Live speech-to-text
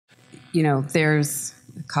you know, there's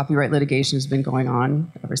copyright litigation has been going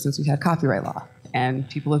on ever since we've had copyright law, and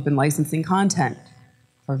people have been licensing content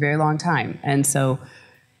for a very long time. And so,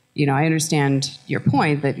 you know, I understand your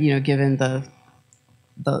point that, you know, given the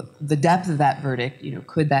depth of that verdict, you know,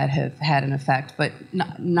 could that have had an effect? But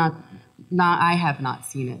I have not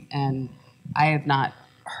seen it, and I have not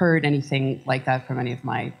heard anything like that from any of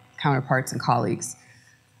my counterparts and colleagues.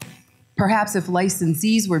 Perhaps if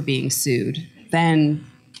licensees were being sued, then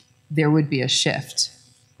there would be a shift,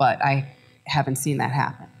 but I haven't seen that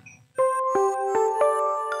happen.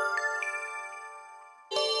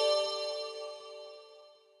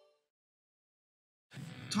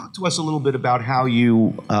 Talk to us a little bit about how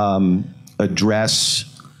you address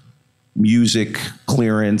music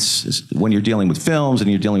clearance when you're dealing with films and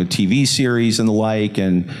you're dealing with TV series and the like,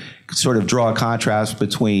 and sort of draw a contrast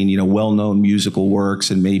between, you know, well-known musical works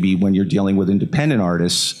and maybe when you're dealing with independent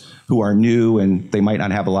artists who are new and they might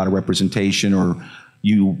not have a lot of representation, or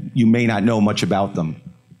you may not know much about them.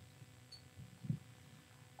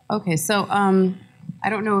 Okay, so I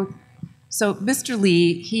don't know. So Mr.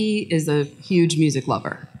 Lee, he is a huge music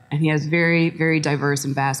lover, and he has very, very diverse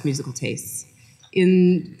and vast musical tastes.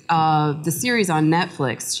 In the series on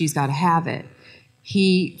Netflix, She's Gotta Have It,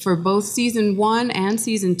 for both season 1 and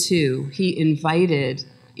season 2, he invited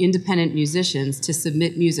independent musicians to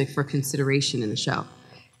submit music for consideration in the show.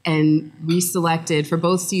 And we selected, for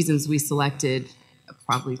both seasons, we selected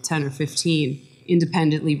probably 10 or 15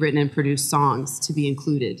 independently written and produced songs to be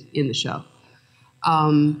included in the show.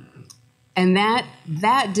 And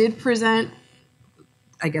that did present,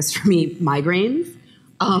 I guess for me, migraines.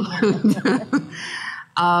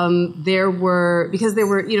 Because there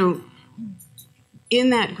were, you know, in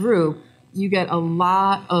that group, you get a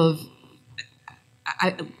lot of,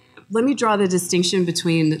 let me draw the distinction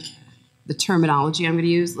between the terminology I'm going to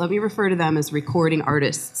use. Let me refer to them as recording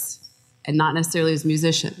artists and not necessarily as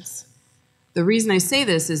musicians. The reason I say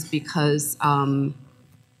this is because I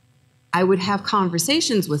would have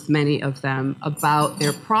conversations with many of them about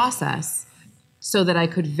their process so that I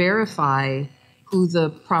could verify who the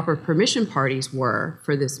proper permission parties were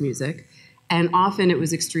for this music. And often it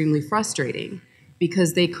was extremely frustrating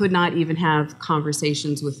because they could not even have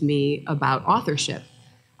conversations with me about authorship.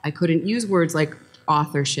 I couldn't use words like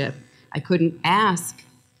authorship. I couldn't ask,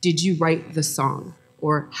 did you write the song?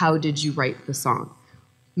 Or how did you write the song?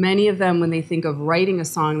 Many of them, when they think of writing a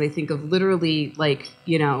song, they think of literally like,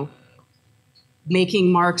 you know,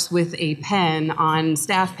 making marks with a pen on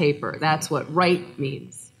staff paper. That's what write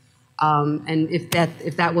means. And if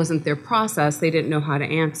that wasn't their process, they didn't know how to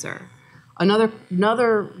answer.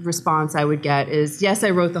 Another response I would get is, yes, I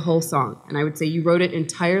wrote the whole song. And I would say, you wrote it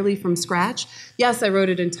entirely from scratch? Yes, I wrote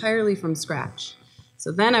it entirely from scratch.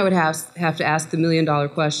 So then I would have to ask the million-dollar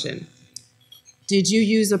question. Did you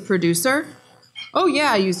use a producer? Oh,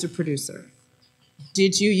 yeah, I used a producer.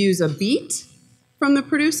 Did you use a beat from the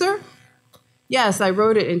producer? Yes, I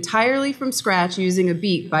wrote it entirely from scratch using a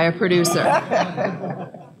beat by a producer.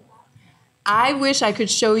 I wish I could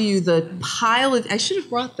show you the pile of, I should have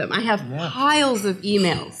brought them. I have piles of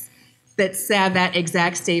emails that said that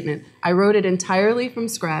exact statement. I wrote it entirely from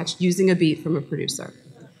scratch using a beat from a producer.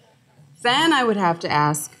 Then I would have to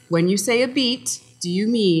ask, when you say a beat, do you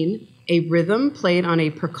mean a rhythm played on a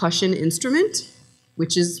percussion instrument,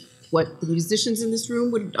 which is what the musicians in this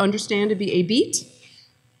room would understand to be a beat?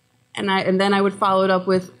 And then I would follow it up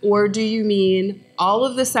with, or do you mean all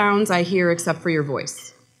of the sounds I hear except for your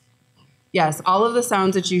voice? Yes, all of the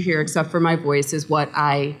sounds that you hear except for my voice is what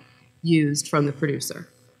I used from the producer.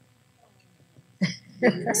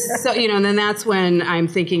 So, you know, and then that's when I'm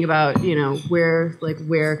thinking about, you know, where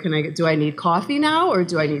can I get, do I need coffee now or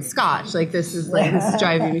do I need scotch? This is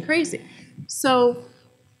driving me crazy. So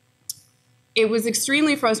it was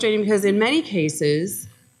extremely frustrating because in many cases,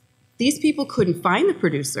 these people couldn't find the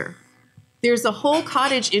producer. There's a whole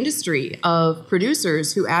cottage industry of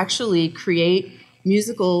producers who actually create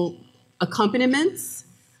musical accompaniments,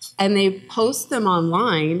 and they post them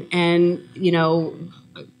online, and, you know,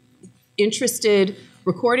 interested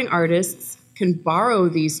recording artists can borrow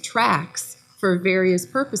these tracks for various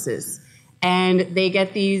purposes. And they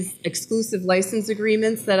get these exclusive license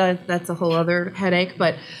agreements that's a whole other headache.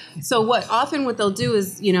 But so what they'll do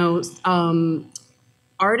is, you know,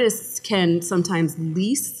 artists can sometimes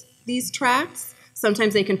lease these tracks.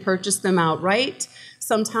 Sometimes they can purchase them outright.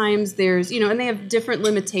 Sometimes there's, you know, and they have different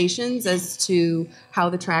limitations as to how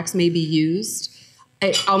the tracks may be used.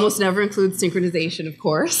 It almost never includes synchronization, of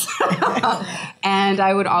course. And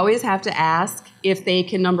I would always have to ask if they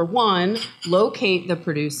can, number one, locate the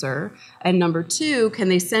producer, and number two, can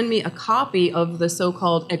they send me a copy of the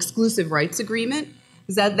so-called exclusive rights agreement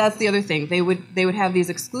That's the other thing. They would have these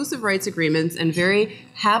exclusive rights agreements and very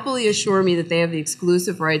happily assure me that they have the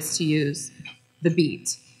exclusive rights to use the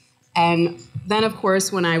beat. And then, of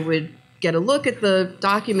course, when I would get a look at the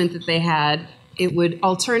document that they had, it would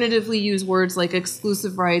alternatively use words like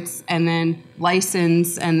exclusive rights and then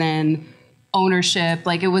license and then ownership.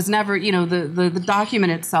 Like, it was never, the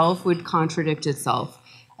document itself would contradict itself.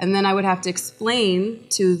 And then I would have to explain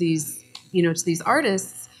to these, to these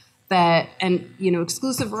artists that,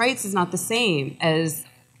 exclusive rights is not the same as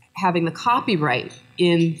having the copyright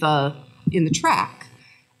in the track.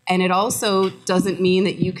 And it also doesn't mean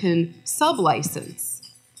that you can sub-license.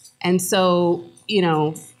 And so,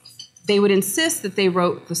 they would insist that they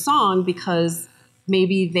wrote the song because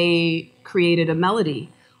maybe they created a melody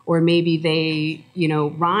or maybe they,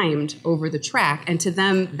 rhymed over the track. And to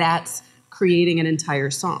them, that's creating an entire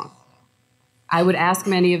song. I would ask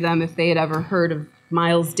many of them if they had ever heard of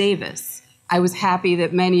Miles Davis. I was happy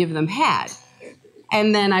that many of them had.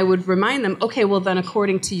 And then I would remind them, okay, well then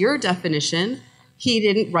according to your definition, he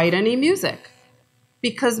didn't write any music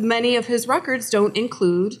because many of his records don't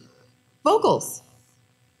include vocals.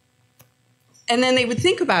 And then they would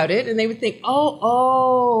think about it and they would think, and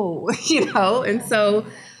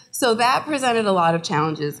so that presented a lot of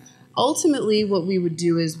challenges. Ultimately, what we would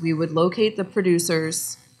do is we would locate the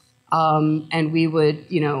producers and we would,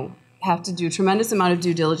 have to do a tremendous amount of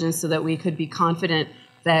due diligence so that we could be confident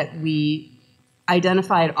that we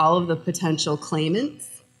identified all of the potential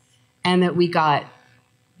claimants and that we got,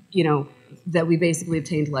 that we basically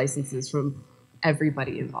obtained licenses from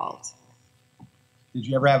everybody involved. Did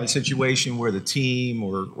you ever have a situation where the team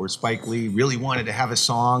or Spike Lee really wanted to have a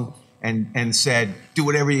song and said, do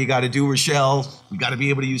whatever you got to do, Rochelle, you got to be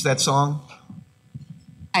able to use that song?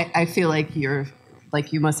 I feel like you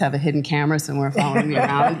must have a hidden camera somewhere following me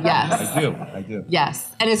around. Yes. I do.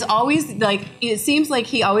 Yes. And it's always it seems like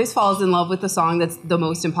he always falls in love with the song that's the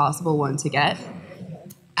most impossible one to get.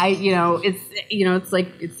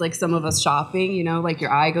 It's like some of us shopping, like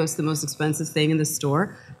your eye goes to the most expensive thing in the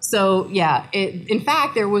store. So yeah, in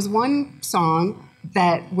fact, there was one song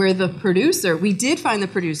where the producer, we did find the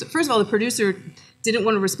producer. First of all, the producer didn't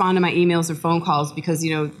want to respond to my emails or phone calls because,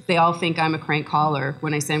 they all think I'm a crank caller.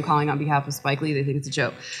 When I say I'm calling on behalf of Spike Lee, they think it's a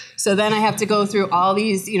joke. So then I have to go through all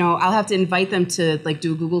these, I'll have to invite them to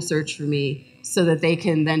do a Google search for me so that they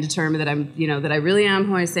can then determine that I'm, that I really am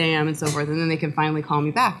who I say I am and so forth. And then they can finally call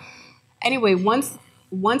me back. Anyway, once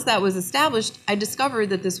that was established, I discovered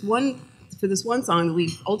that for this one song that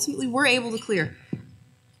we ultimately were able to clear,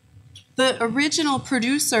 the original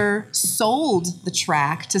producer sold the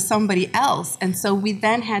track to somebody else. And so we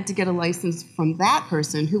then had to get a license from that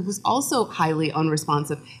person who was also highly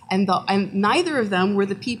unresponsive. And neither of them were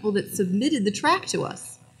the people that submitted the track to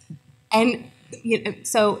us. And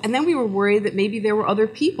and then we were worried that maybe there were other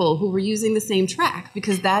people who were using the same track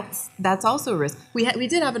because that's also a risk. We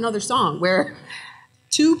did have another song where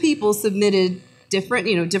two people submitted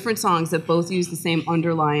different songs that both use the same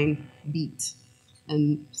underlying beat.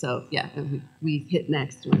 And so, yeah, we hit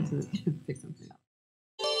next. We went to pick something up.